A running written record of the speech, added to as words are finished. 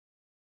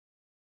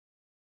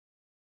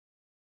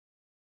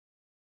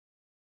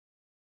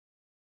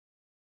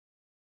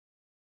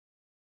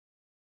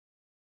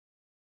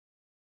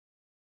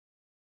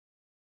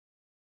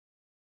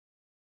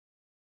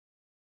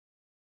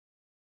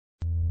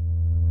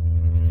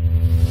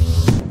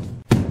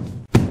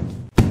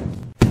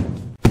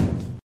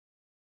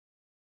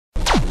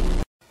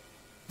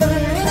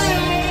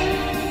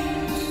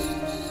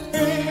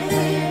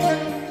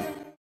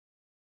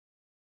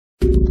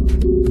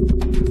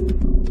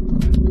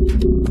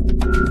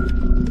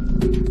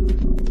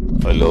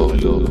Hello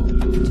hello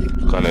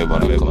కలే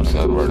వనకం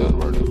sir వాడు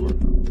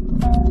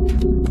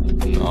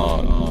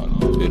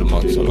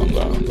திருமாச்சலங்க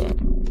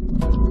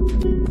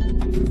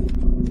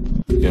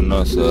என்ன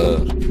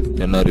సార్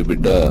ఎన్నారి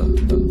బిడ్డ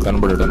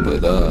కనబడటం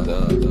లేదా?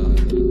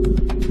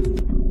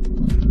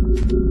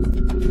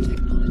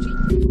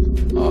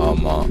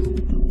 ఆమా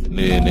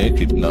నేనే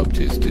కిడ్నాప్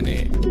చేస్తేనే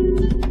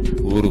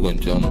ఊరు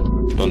కొంచెం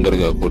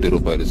తొందరగా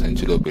 ₹1,00,00,000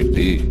 సంచిలో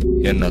పెట్టి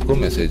ఎన్నకు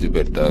మెసేజ్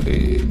పెట్టాలి.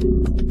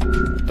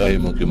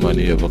 టైముకి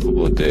మనీ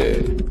ఇవ్వకపోతే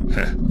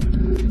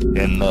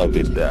ఎన్నా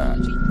బిడ్డ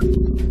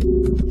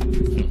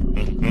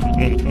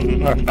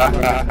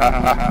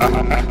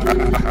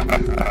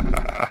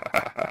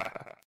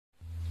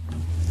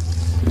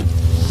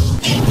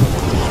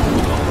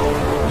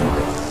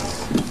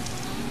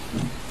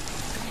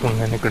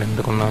నేను ఇక్కడ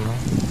ఎందుకున్నాను,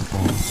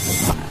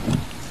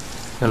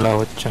 ఎలా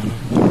వచ్చాను,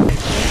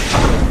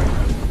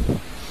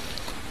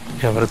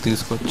 ఎవరు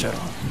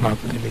తీసుకొచ్చారో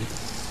నాకు తెలియదు.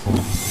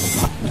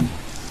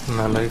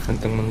 నా లైఫ్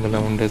ఇంతకుముందు ఇలా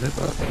ఉండేదే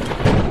కాదు.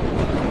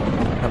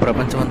 నా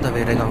ప్రపంచం అంతా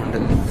వేరేగా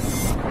ఉండేది.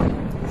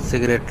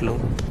 సిగరెట్లు,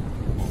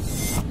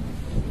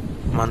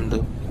 మందు,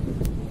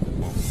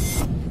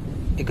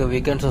 ఇక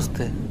వీకెండ్స్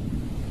వస్తే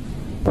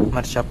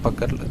మరి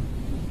చెప్పక్కర్లేదు.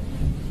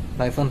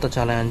 లైఫ్ అంతా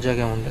చాలా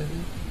ఎంజాయ్గా ఉండేది.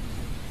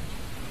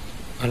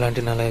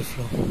 అలాంటి నా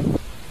లైఫ్లో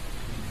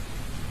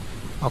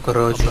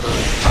ఒకరోజు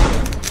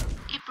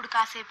ఇప్పుడు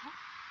కాసేపు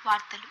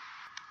వార్తలు.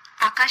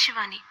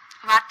 ఆకాశవాణి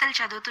వార్తలు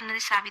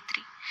చదువుతున్నది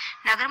సావిత్రి.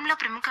 నగరంలో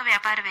ప్రముఖ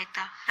వ్యాపారవేత్త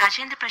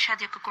రాజేంద్ర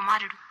ప్రసాద్ యొక్క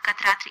కుమారుడు గత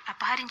రాత్రి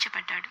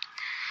అపహరించబడ్డాడు.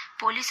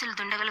 పోలీసులు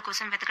దుండగుల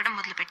కోసం వెతకడం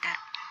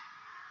మొదలుపెట్టారు.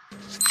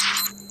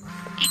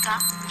 ఇక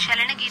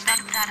చలన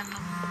గీతాలు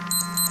ప్రారంభం.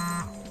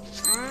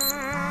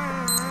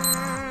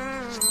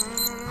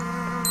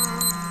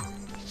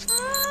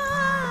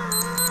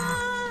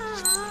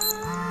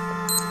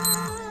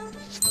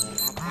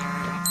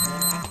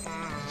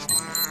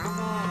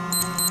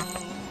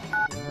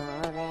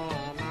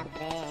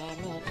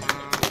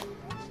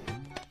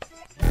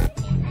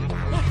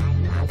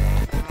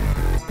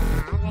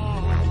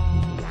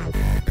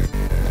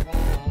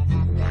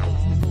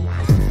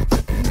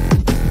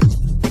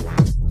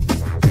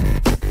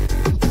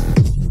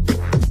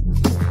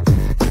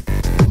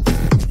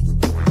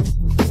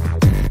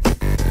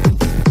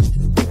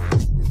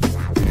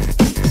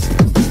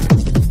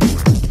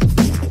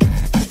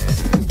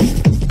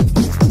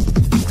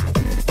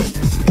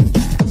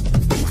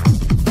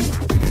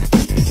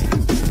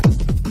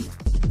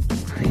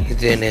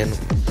 ఇదే నేను.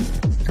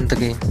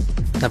 ఇంతకీ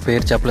నా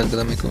పేరు చెప్పలేదు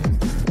కదా మీకు.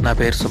 నా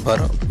పేరు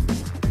సుబ్బారావు.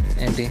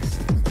 ఏంటి,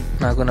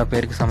 నాకు నా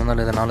పేరుకి సంబంధం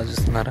లేదని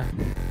ఆలోచిస్తున్నారా?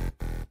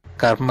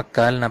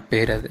 కర్మకాలి నా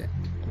పేరు అదే.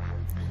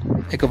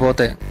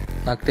 ఇకపోతే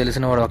నాకు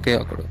తెలిసిన వాడు ఒకే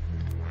ఒకడు,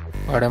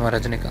 వాడేమో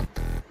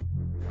రజనీకాంత్.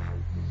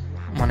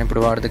 మనం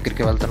ఇప్పుడు వాడి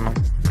దగ్గరికి వెళ్తున్నాం.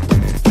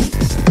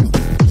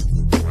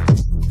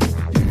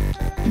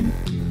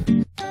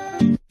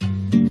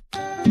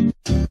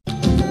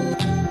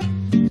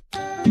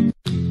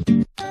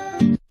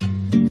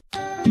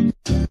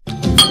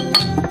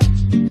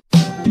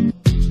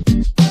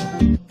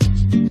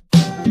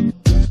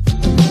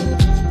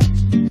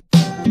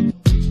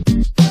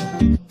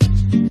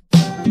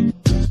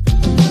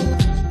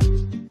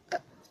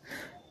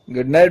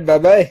 గుడ్ నైట్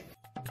బాబాయ్.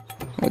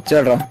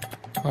 వచ్చాడ్రా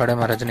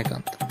వాడేమో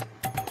రజనీకాంత్.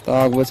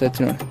 తాగబోసి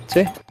వచ్చినాడు.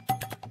 చే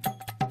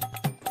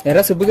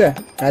ఎరా సుబ్బుగా,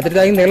 రాత్రి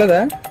తాగింది తెగలదా?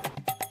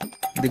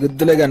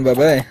 దిగుద్దులే కాని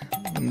బాబాయ్,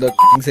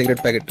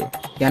 సిగరెట్ ప్యాకెట్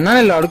ఎన్నా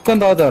నేను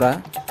అడుక్కొని తాగుతావరా?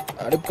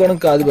 అడుక్కోవడం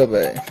కాదు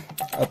బాబాయ్,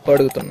 అప్పు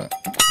అడుగుతున్నా.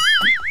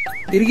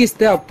 తిరిగి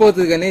ఇస్తే అప్పు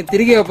అవుతుంది కానీ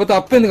తిరిగి ఇవ్వకపోతే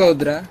అప్పు ఎందుకు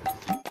అవుద్దురా?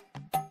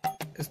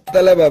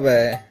 ఇస్తాలే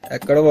బాబాయ్,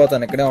 ఎక్కడ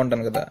పోతాను, ఇక్కడే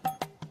ఉంటాను కదా.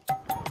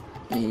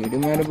 ఈడు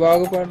మరి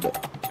బాగుపడ్డా.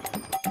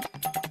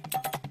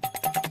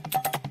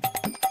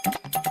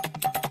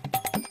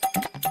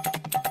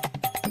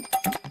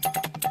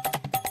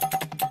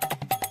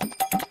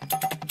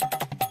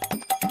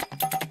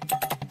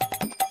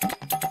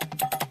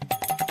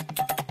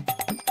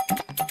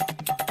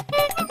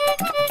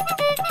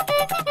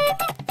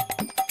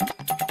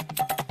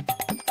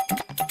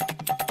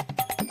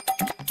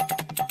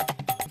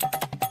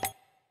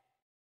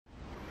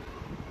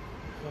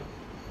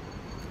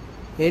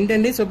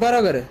 ఏంటండి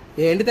సుబ్బారావు గారు,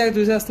 ఏంటి తెగ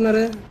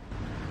చూసేస్తున్నారు?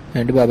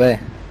 ఏంటి బాబాయ్,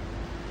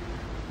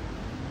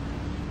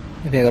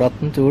 ఫిగర్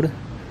వస్తుంది చూడు.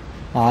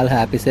 ఆల్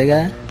హ్యాపీసేగా.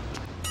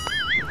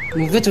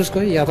 నువ్వే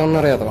చూసుకో,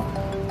 ఎదన్నారు ఎదవ.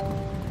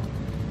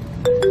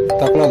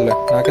 తప్పలేదులే,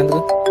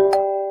 నాకెందుకు.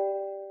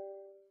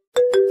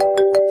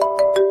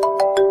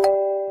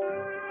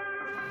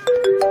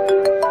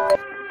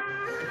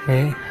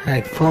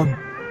 ఐఫోన్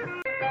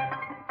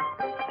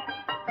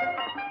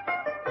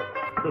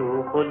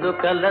చూపులు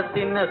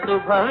కలసిన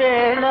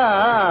శుభవేళ,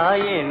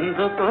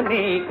 ఎందుకు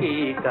నీకి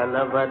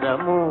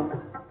కలవరము,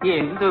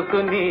 ఎందుకు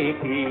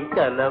నీకి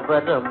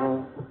కలవరము,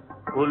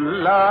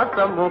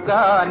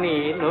 ఉల్లాసముగా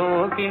నేను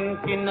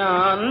కించిన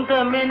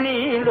అందమె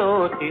నీలో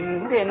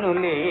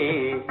చిందెనులే.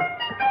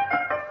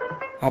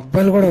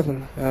 అబ్బాయిలు కూడా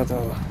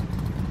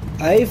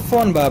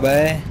ఐఫోన్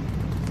బాబాయ్.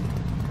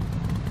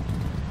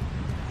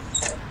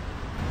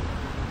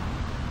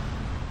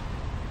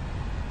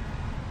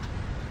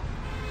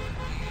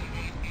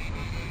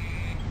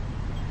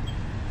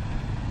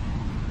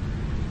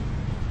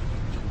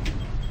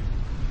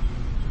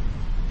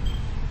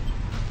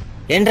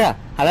 ఏంట్రా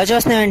అలా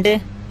చూస్తున్నావేంటి?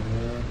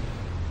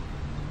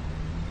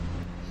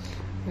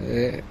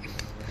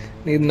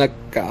 నీది నాకు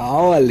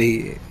కావాలి.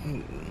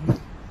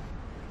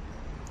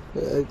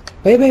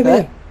 బై బై బై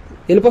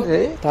వెళ్ళిపో.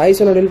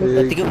 తాయిస్తున్నాడు వెళ్ళిపో.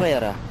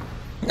 బతికిపోయారా?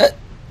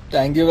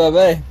 థ్యాంక్ యూ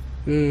బాబాయ్.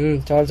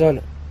 చాలు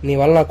చాలు, నీ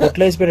వల్ల నా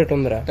కొట్లో వేసి పెట్టేట్టు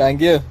ఉందిరా.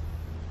 Thank you.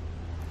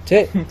 చే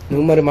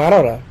నువ్వు మరి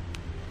మారవరా?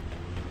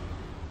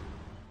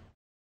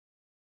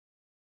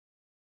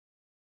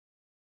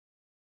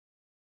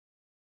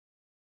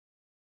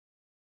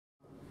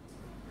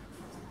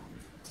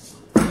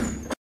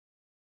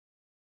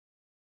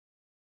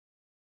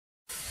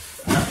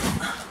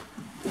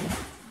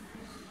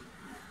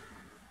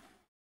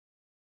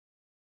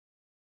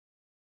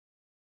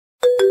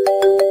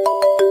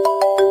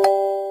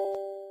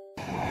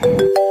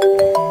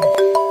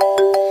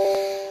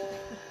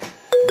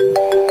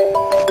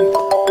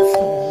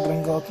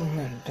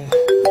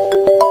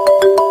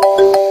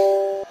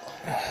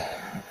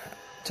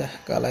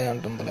 కళ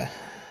అంటుందిలే.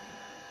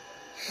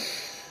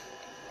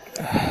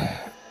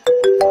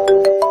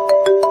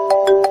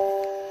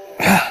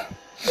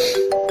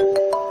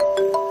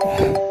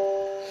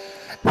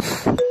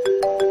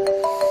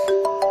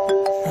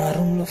 నా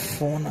రూమ్లో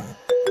ఫోనా?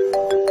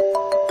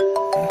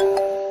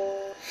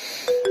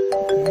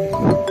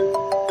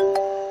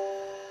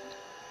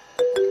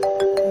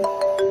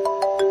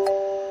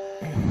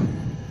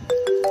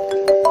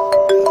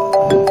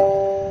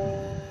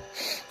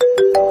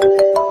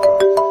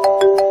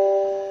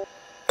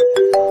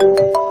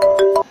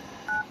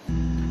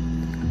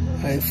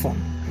 ఐఫోన్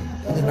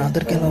అది నా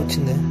దగ్గరికి ఎలా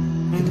వచ్చింది?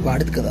 ఇది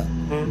వాడిది కదా.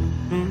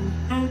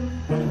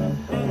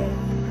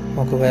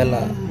 ఒకవేళ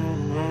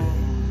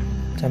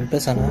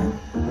చంపేశానా?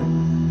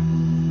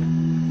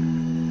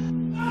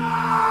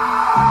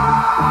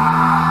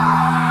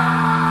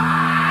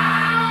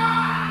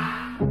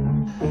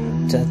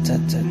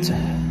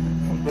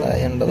 అంతా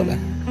ఎండదులే.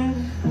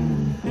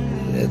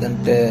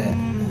 లేదంటే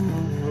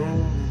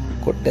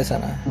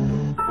కొట్టేశానా?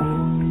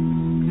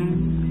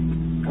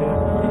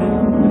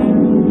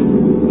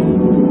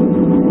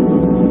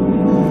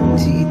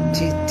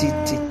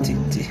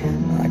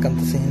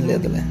 నాకంత సీన్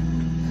లేదులే.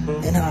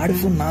 నేను ఆడి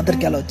ఫోన్ నా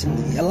దగ్గరికి ఎలా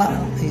వచ్చింది? ఎలా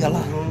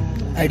ఎలా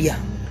ఐడియా.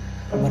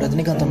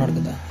 రజనీకాంత్ ఉన్నాడు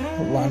కదా,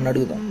 వాడిని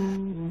అడుగుదాం.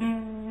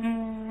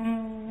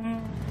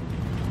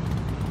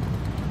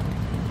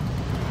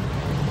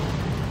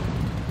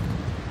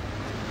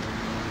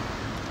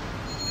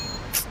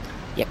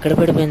 ఎక్కడ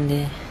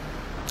పడిపోయింది?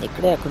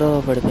 ఎక్కడో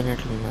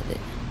పడిపోయినట్లున్నది.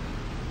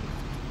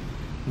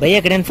 భయ్య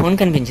ఎక్కడైనా ఫోన్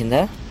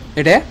కనిపించిందా?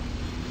 ఏటే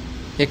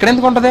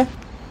ఎక్కడెందుకు ఉంటుంది?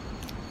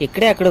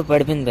 ఇక్కడే ఎక్కడో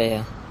పడిపోయింది భయ్య.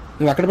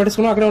 నువ్వు ఎక్కడ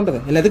పట్టించుకున్నావు అక్కడే ఉంటుంది.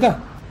 లేదుగా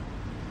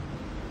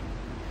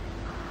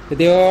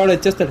దేవుడు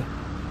వచ్చేస్తాడు.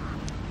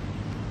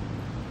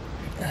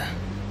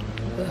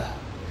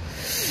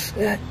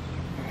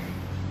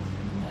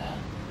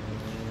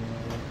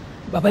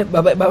 బాబాయ్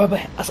బాబాయ్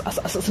బాబాయ్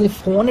అసలు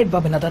ఫోన్ ఏంటి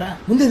బాబాయ్? నా ధర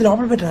ముందు ఇది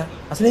లోపల పెట్టరా.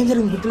 అసలు ఏం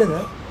జరిగింది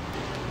గుర్తులేదా?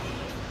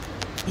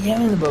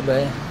 ఏమైంది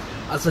బాబాయ్?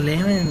 అసలు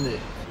ఏమైంది?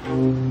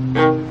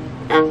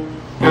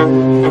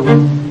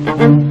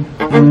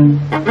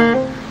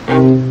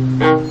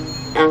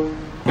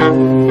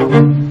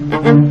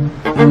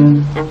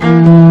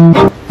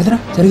 అదరా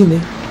జరిగింది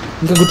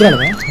ఇంకా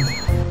గుర్తురాలేదా?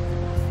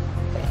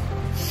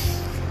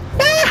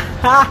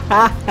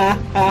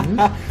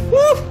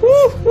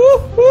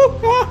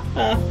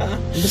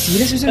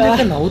 సీరియస్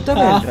విషయం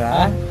నవ్వుతారా?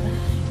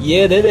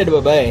 ఏదేదేంటి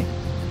బాబాయ్,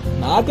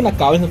 నాకు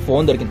కావాల్సిన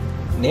ఫోన్ దొరికింది,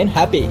 నేను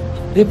హ్యాపీ.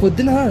 రేపు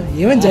పొద్దున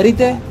ఏమైనా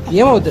జరిగితే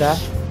ఏమవుతురా?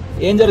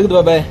 ఏం జరుగుతుంది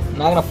బాబాయ్,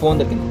 నాకు నా ఫోన్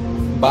దొరికింది,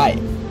 బాయ్.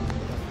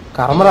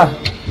 కర్మరా,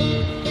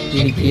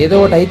 దీనికి ఏదో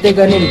ఒకటి అయితే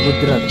కానీ నీకు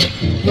బుద్ధి రాదు.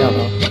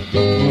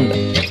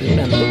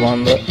 ఎంత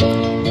బాగుందో.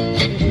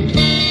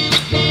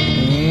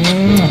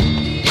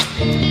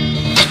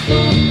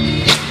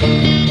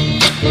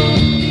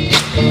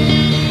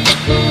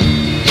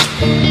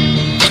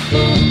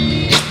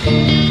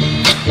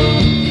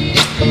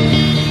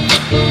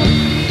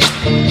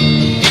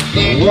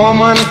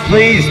 Woman,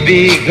 please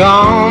be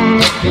gone.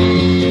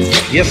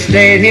 You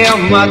stayed here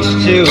much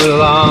too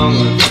long.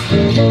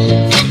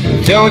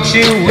 Don't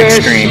you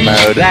wish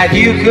that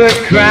you could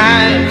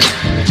cry?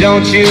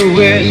 Don't you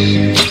wish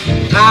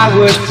I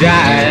would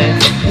die?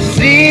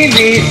 See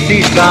me,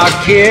 see our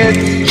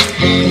kids,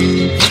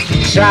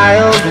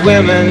 child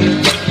women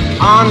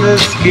on the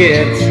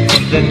skids.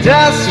 The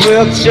dust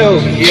will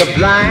choke you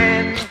blind.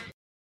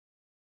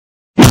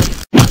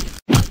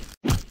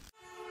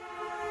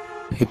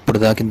 ఇప్పుడు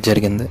దాకా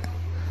జరిగింది,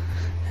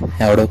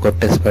 ఎవడో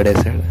కొట్టేసి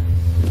పడేశాడు.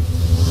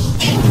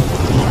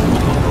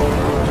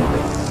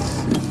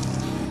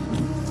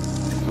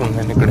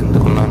 నేను ఇక్కడ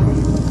ఎందుకున్నాను,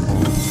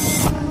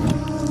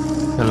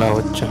 ఎలా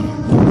వచ్చాను,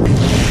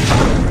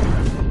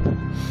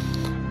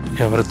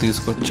 ఎవరు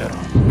తీసుకొచ్చారో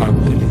నాకు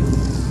తెలియదు.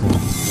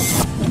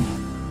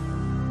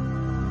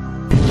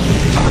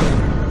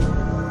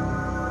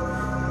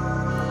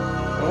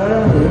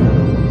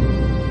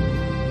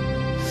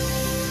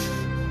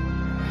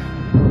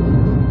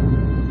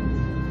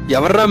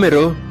 ఎవర్రా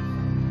మీరు?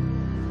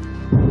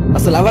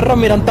 అసలు ఎవర్రా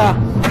మీరంతా?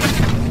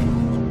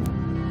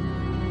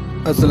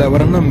 అసలు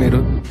ఎవరన్నా మీరు?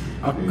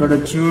 అక్కడ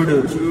చూడు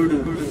చూడు.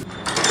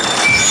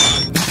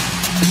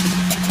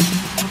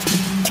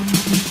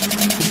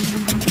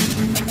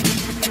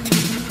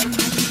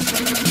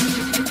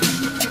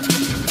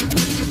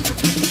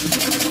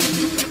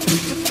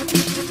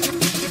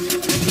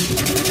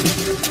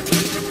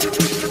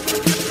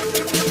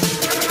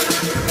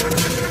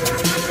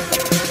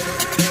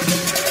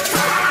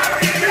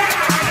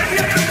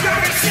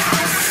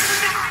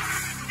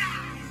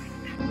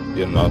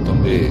 ఎన్నా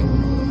తమ్మి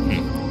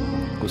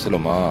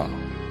కుశలమా?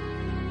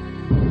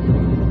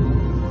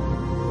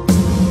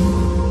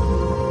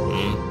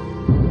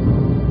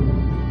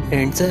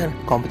 ఏంటి సార్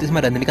కాంపిటీషన్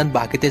మరి రజనీకాంత్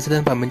బాకీ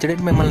తీసేదని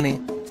పంపించడానికి మిమ్మల్ని?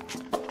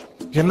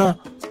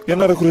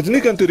 ఎన్నారకు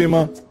రజనీకాంత్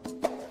తెరియమా?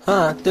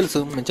 తెలుసు,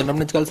 మేము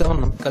చిన్నప్పటి నుంచి కలిసే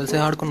ఉన్నాం, కలిసే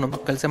ఆడుకున్నాం,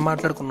 కలిసే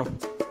మాట్లాడుకున్నాం.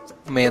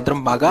 మీ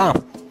ఇద్దరం బాగా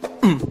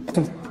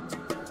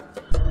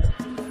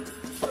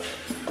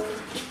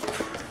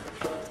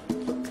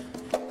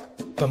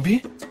తంబి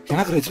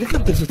నాకు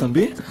రజనీకాంత్ తెలుసు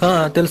తంబి.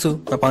 తెలుసు,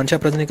 మా పాన్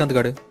షాప్ రజనీకాంత్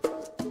గాడు.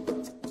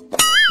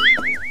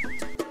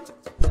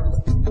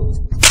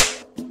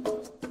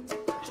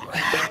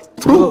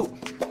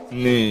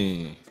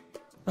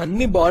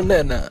 అన్ని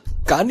బాగున్నాయన్నా,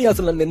 కానీ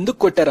అసలు నన్ను ఎందుకు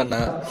కొట్టారన్నా?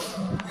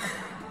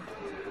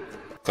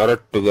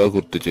 కరెక్ట్ గా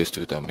గుర్తు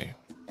చేస్తూ తమ్మి,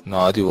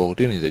 నాది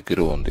ఒకటి నీ దగ్గర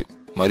ఉంది,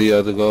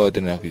 మర్యాదగా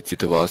అది నాకు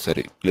ఇచ్చితవా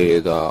సరే,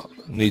 లేదా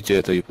నీ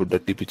చేత ఇప్పుడు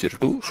డట్టి పిక్చర్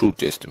 2 షూట్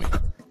చేస్తుంది.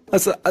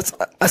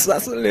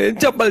 అసలు ఏం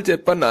చెప్పాలి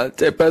చెప్పన్నా,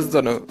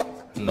 చెప్పేస్తాను.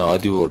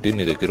 నాది ఒకటి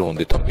నీ దగ్గర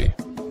ఉంది తమ్మి,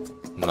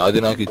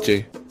 నాది నాకు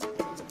ఇచ్చేయి.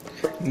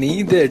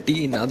 నీదేటి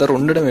నా దగ్గర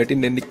ఉండడం ఏంటి,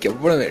 నేను నీకు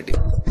ఇవ్వడం ఏంటి?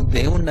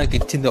 దేవుడు నాకు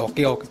ఇచ్చింది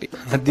ఒకే ఒకటి,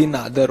 అది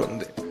నా దగ్గర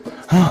ఉంది.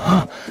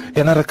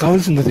 ఎన్నారా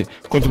కావాల్సింది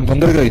కొంచెం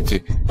తొందరగా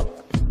ఇచ్చేయి.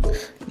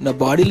 నా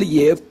బాడీలో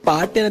ఏ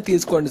పార్ట్ అయినా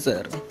తీసుకోండి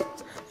సార్,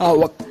 ఆ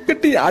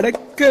ఒక్కటి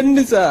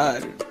అడగండి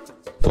సార్.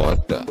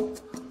 పార్ట్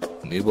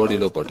నీ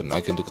బాడీలో పాటు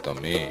నాకెందుకు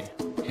తమ్మి?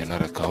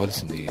 ఎన్నారా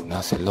కావాల్సింది నా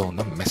సెల్లో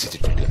ఉన్న మెసేజ్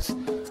డీటెయిల్స్,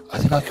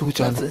 అది నాకు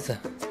చాలు,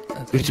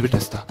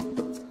 విడిచిపెట్టేస్తా.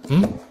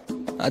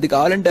 అది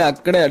కావాలంటే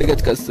అక్కడే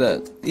అడగచ్చు కదా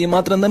సార్, ఈ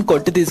మాత్రం దాన్ని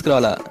కొట్టి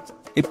తీసుకురావాలా?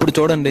 ఇప్పుడు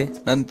చూడండి,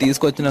 నన్ను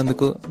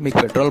తీసుకొచ్చినందుకు మీకు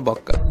పెట్రోల్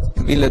బొక్క,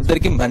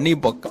 వీళ్ళిద్దరికి మనీ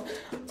బొక్క,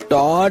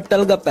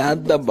 టోటల్ గా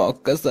పెద్ద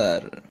బొక్క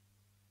సార్.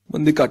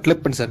 ముందు కట్లు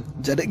ఇప్పండి సార్,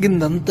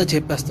 జరిగిందంతా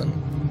చెప్పేస్తాను.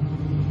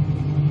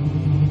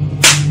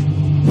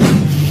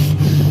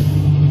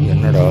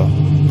 ఎన్నడా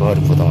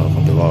పారిపోతాం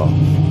అనుకుంటావా?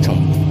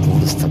 చంపు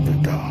పూడుస్తా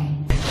బిడ్డ.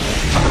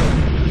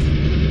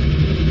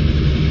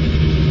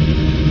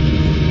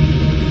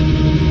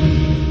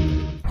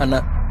 అన్న,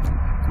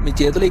 మీ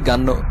చేతిలో ఈ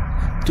గన్ను,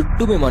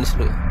 చుట్టూ మీ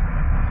మనుషులు,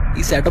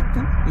 ఈ సెటప్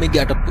మీ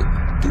గెటప్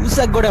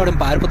చూసాక కూడా ఎవడం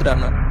పారిపోతున్నా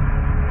అన్న.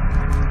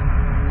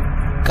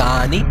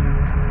 కానీ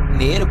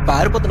నేను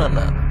పారిపోతున్నా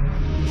అన్న.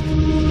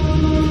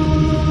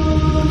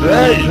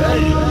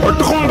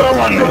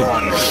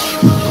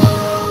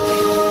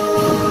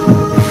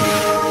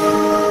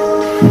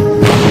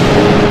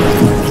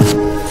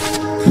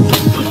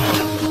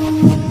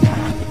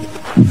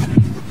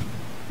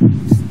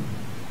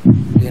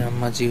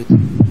 అమ్మ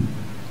జీవితం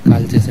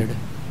కాల్ చేశాడు.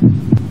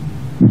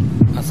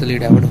 అసలు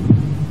ఈడెవడు?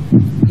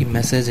 ఈ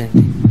మెసేజ్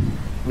ఏంటి?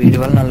 వీడి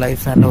వల్ల నా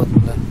లైఫ్ హ్యాండ్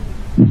అవుతుందా?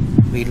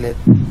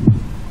 వీళ్ళేది,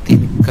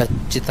 దీనికి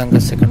ఖచ్చితంగా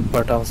సెకండ్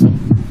పార్ట్ అవసరం.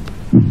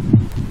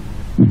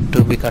 To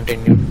be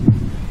continued.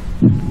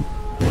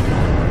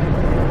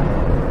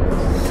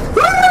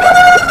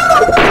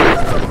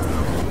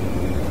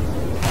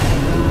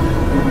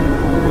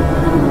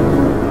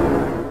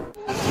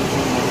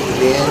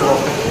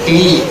 ఒకటి